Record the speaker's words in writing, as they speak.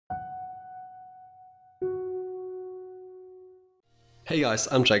Hey guys,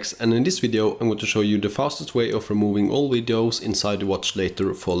 I'm Trecz, and in this video I'm going to show you the fastest way of removing all videos inside the Watch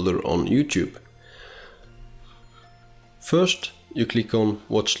Later folder on YouTube. First you click on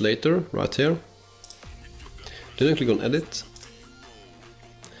Watch Later right here, then you click on Edit,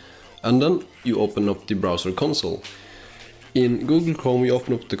 and then you open up the browser console. In Google Chrome you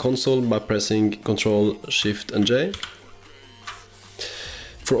open up the console by pressing Ctrl Shift and J.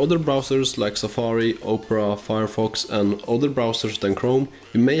 For other browsers like Safari, Opera, Firefox and other browsers than Chrome,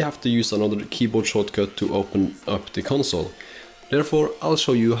 you may have to use another keyboard shortcut to open up the console. Therefore, I'll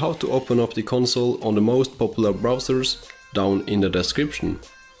show you how to open up the console on the most popular browsers down in the description.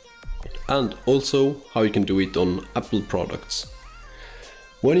 And also how you can do it on Apple products.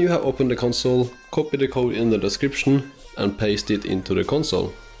 When you have opened the console, copy the code in the description and paste it into the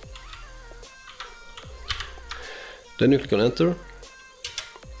console. Then you click on Enter.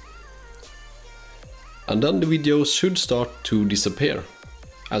 And then the videos should start to disappear,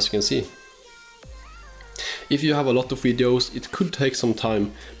 as you can see. If you have a lot of videos, it could take some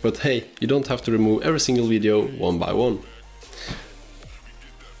time, but hey, you don't have to remove every single video one by one.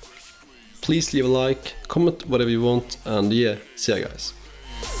 Please leave a like, comment whatever you want, and yeah, see ya guys.